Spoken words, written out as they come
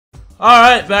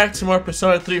Alright, back to more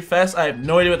Persona 3 FES. I have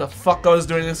no idea what the fuck I was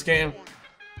doing in this game.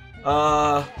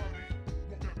 I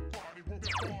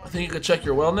think you could check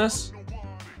your wellness.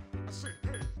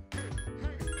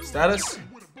 Status.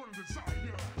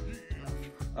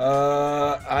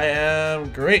 I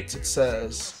am great, it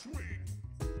says.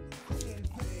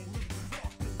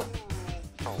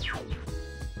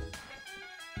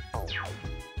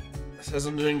 It says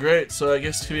I'm doing great, so I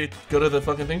guess we go to the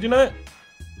fucking thing tonight?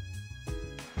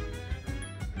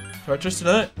 Tetris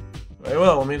tonight? Very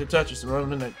well, we'll meet at Tetris around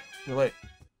midnight. You're late.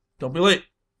 Don't be late.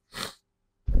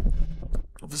 If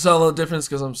it's not a little different,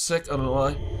 because I'm sick, I don't know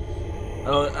why.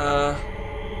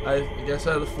 I guess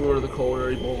I had the flu or the cold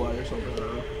or Ebola or something, I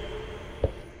don't know.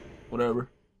 Whatever.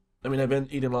 I mean, I've been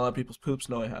eating a lot of people's poops.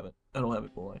 No, I haven't. I don't have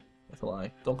Ebola. That's a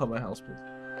lie. Don't come to my house, please.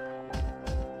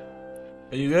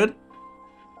 Are you good?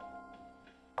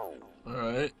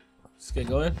 Alright. Let's get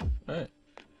going. Alright.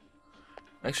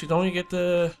 Actually, don't you get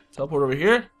the teleport over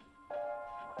here?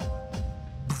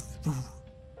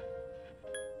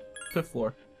 5th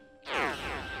floor.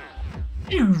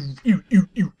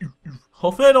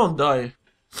 Hopefully I don't die.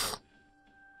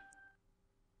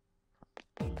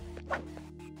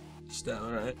 Stab,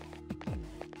 alright.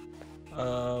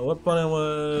 What button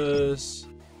was...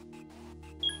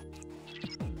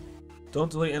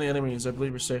 Don't delete any enemies, I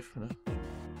believe we're safe for now.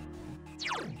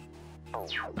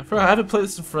 I haven't played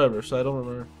this in forever, so I don't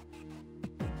remember.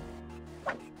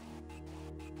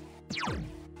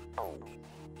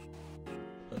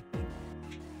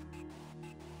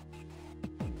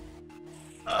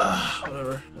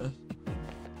 Whatever.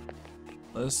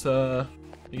 Let's, I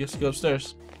guess go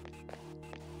upstairs.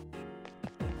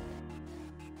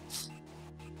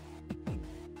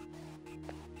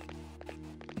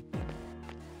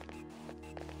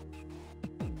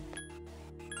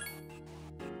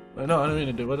 No, I don't mean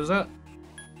to do. What is that?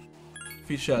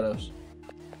 Feed shadows.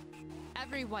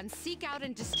 Everyone, seek out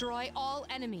and destroy all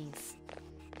enemies.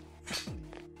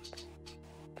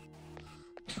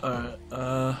 Alright,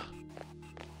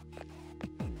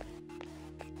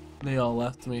 they all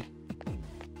left me.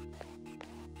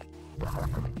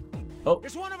 Oh.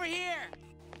 There's one over here!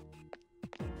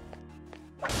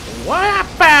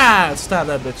 Whappa! Stab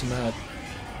that bitch in the head.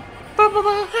 One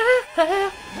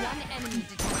enemy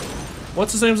detected.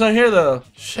 What's his name's not here though?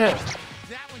 Shit.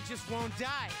 That one just won't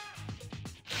die.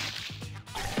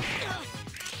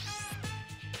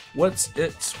 What's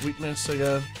its weakness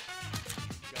again?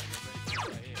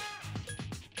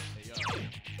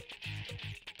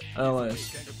 I don't know.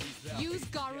 Use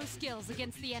Garu skills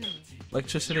against the enemy.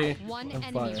 Electricity One and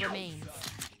enemy fire. remains.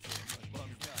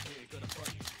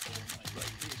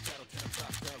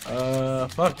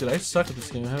 Fuck, dude, I suck at this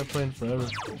game. I haven't played in forever.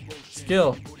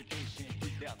 Skill.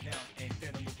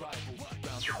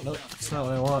 Nope, that's not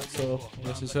what I want, so I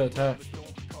guess it's gonna attack.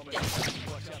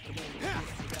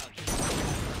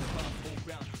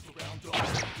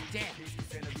 Damn,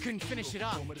 couldn't finish it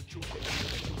off.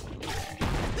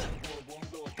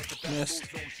 Missed.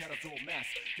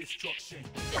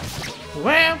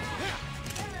 Wham!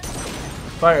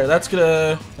 Fire, that's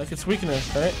its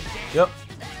weakness, right? Yep.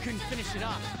 Couldn't finish it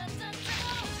off.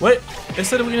 Wait, it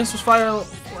said the weakness was fire.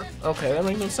 Okay, that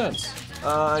makes no sense.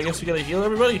 I guess we gotta heal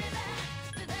everybody.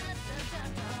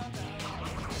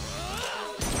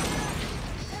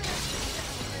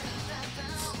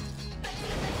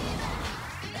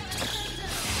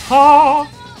 Ha!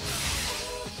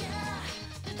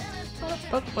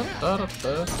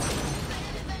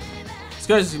 This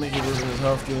guy's just gonna keep losing his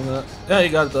health doing that. Yeah, you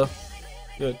got it though.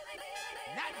 Good.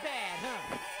 Not bad, huh?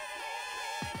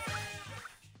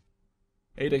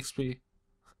 8 XP.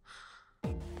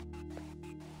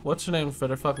 What's your name,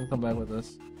 Fred? Fucking come back with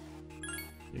this.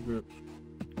 Your group.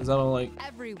 Cause I don't like.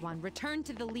 Everyone, return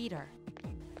to the leader.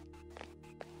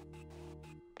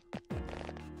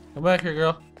 Come back here,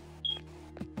 girl.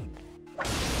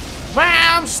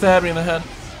 Bam! Stab me in the head.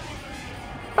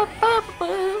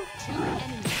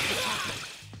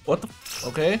 What the?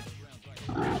 Okay.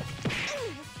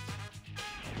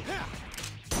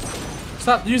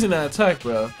 Stop using that attack,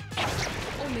 bro.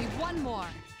 Only one more.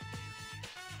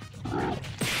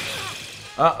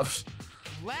 Last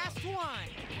one.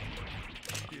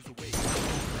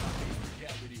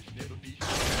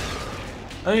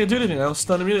 I didn't do anything. I was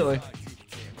stunned immediately.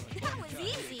 That was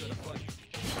easy.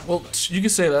 Well, you can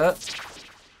say that.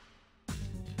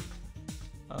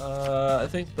 I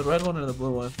think the red one or the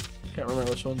blue one. Can't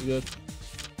remember which one's good.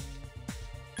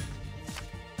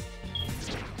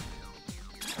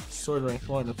 Sword rank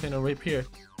 1. Obtain a rapier.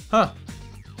 Huh.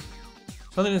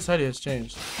 Something inside here has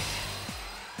changed.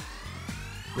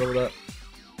 Level up.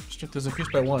 Strength is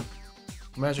increased by 1.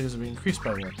 Magic is increased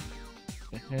by 1.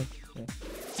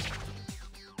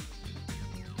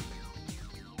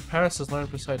 Paris has learned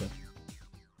Poseidon.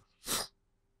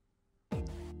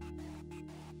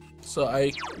 So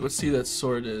let's see that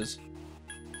sword is.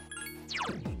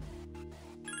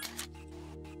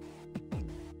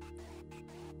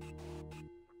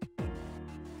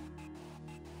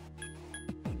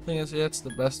 Thing is, yeah, it's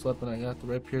the best weapon I got. The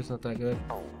red pier's not that good.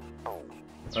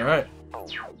 Alright.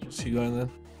 Let's keep going then.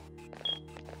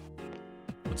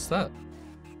 What's that?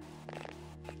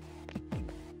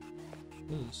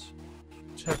 What is this?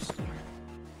 Chest.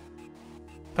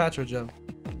 Patcher gem.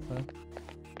 Okay.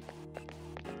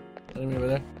 Enemy over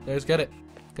there. Guys, get it.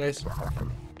 Guys.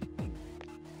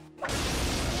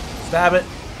 Stab it.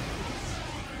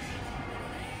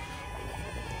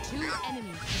 2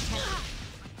 enemies detected.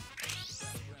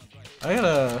 I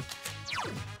gotta.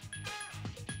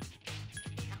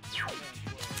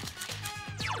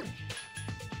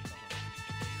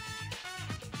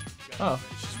 Oh,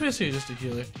 she's basically just a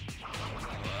healer.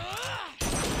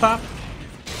 Pop.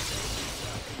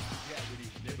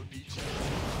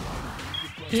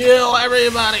 Heal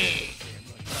everybody!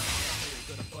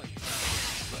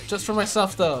 Just for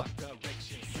myself though.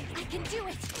 I can do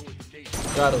it.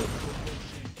 Got it.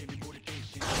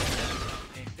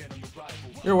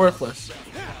 You're worthless.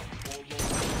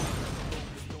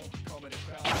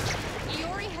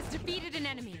 Iori has defeated an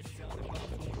enemy.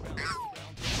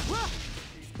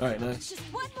 Alright, nice. Just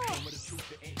one more.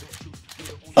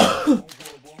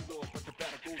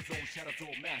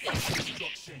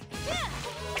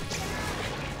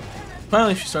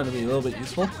 Finally, she's starting to be a little bit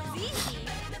useful. That was easy.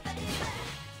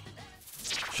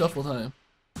 Shuffle time.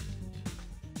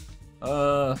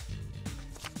 I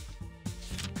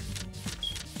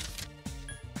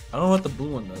don't know what the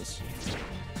blue one does.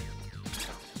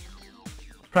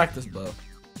 Practice bow.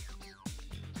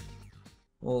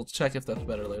 We'll check if that's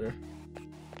better later.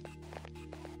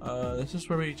 This is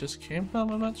where we just came from,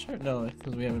 I'm not sure. No,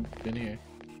 because we haven't been here.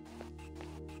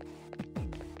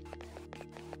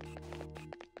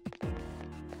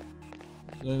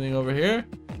 Is there anything over here?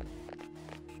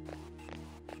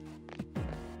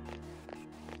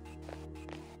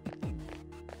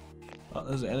 Oh,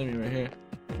 there's an enemy right here.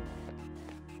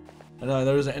 I know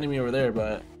there was an enemy over there,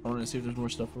 but I want to see if there's more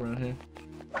stuff around here.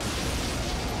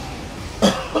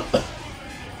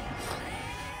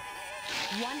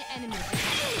 One enemy.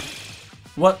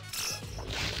 What?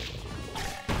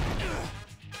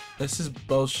 This is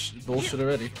bullshit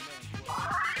already.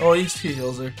 Oh, he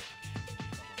heals her.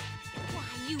 Why,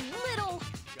 you little.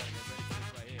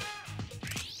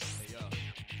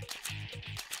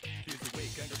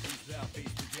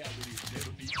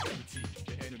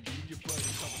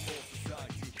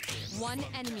 One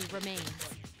enemy remains.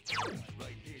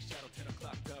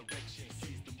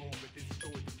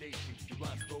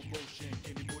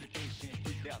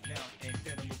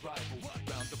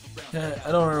 Yeah,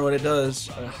 I don't remember what it does.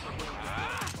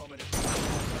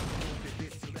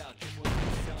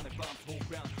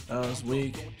 That was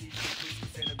weak.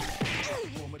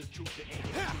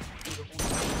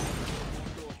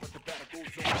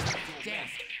 Damn,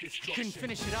 couldn't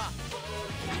finish it off.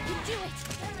 I can do it.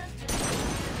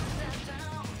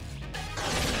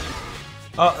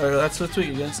 Oh, that's what's weak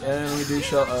against, and we do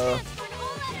show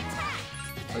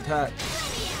attack.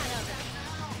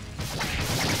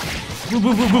 I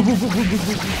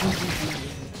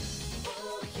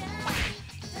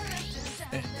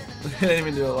didn't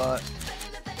even do a lot.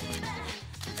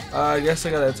 I guess I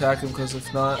gotta attack him because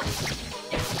if not,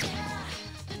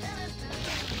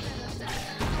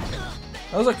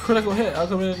 that was a critical hit. How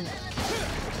come in?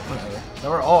 Whatever. Now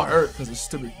we're all hurt because this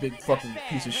stupid big fucking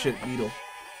piece of shit beetle.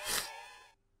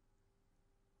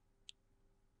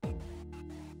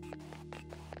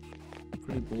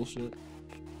 Pretty bullshit.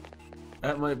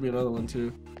 That might be another one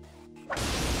too.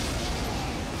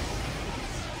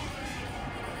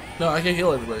 No, I can't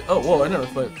heal everybody. Oh, whoa, I never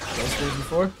played those things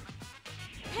before.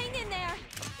 Hang in there.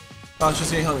 Oh, it's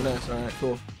just getting hungry. Nice. Alright,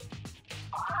 cool.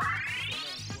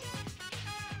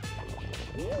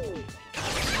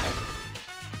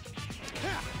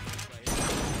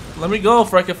 Let me go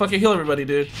for I can fucking heal everybody,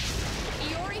 dude.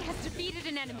 Iori has defeated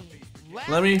an enemy.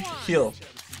 Let me heal.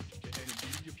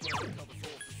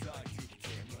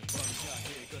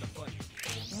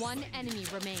 One enemy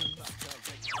remains.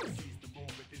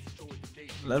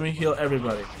 Let me heal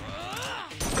everybody.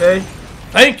 Okay?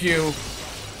 Thank you!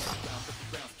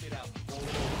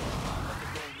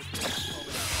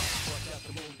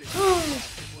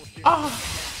 Ah!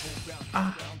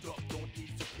 Ah!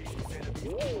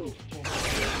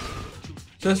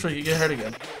 Just for you get hurt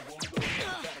again.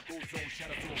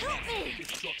 Help me!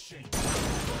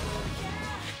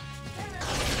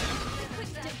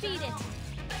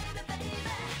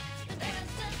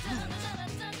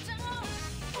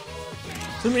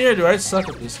 To me here, do I suck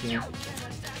at this game?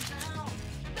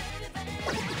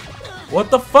 What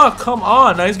the fuck? Come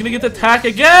on! Now he's gonna get the attack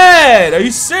again! Are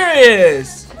you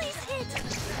serious?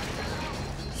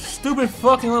 Stupid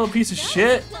fucking little piece of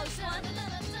shit.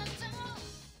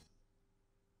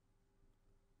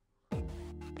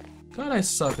 God, I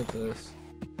suck at this.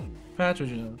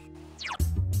 Patrogen.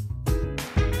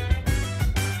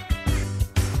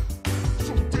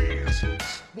 So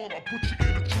dance, wanna put you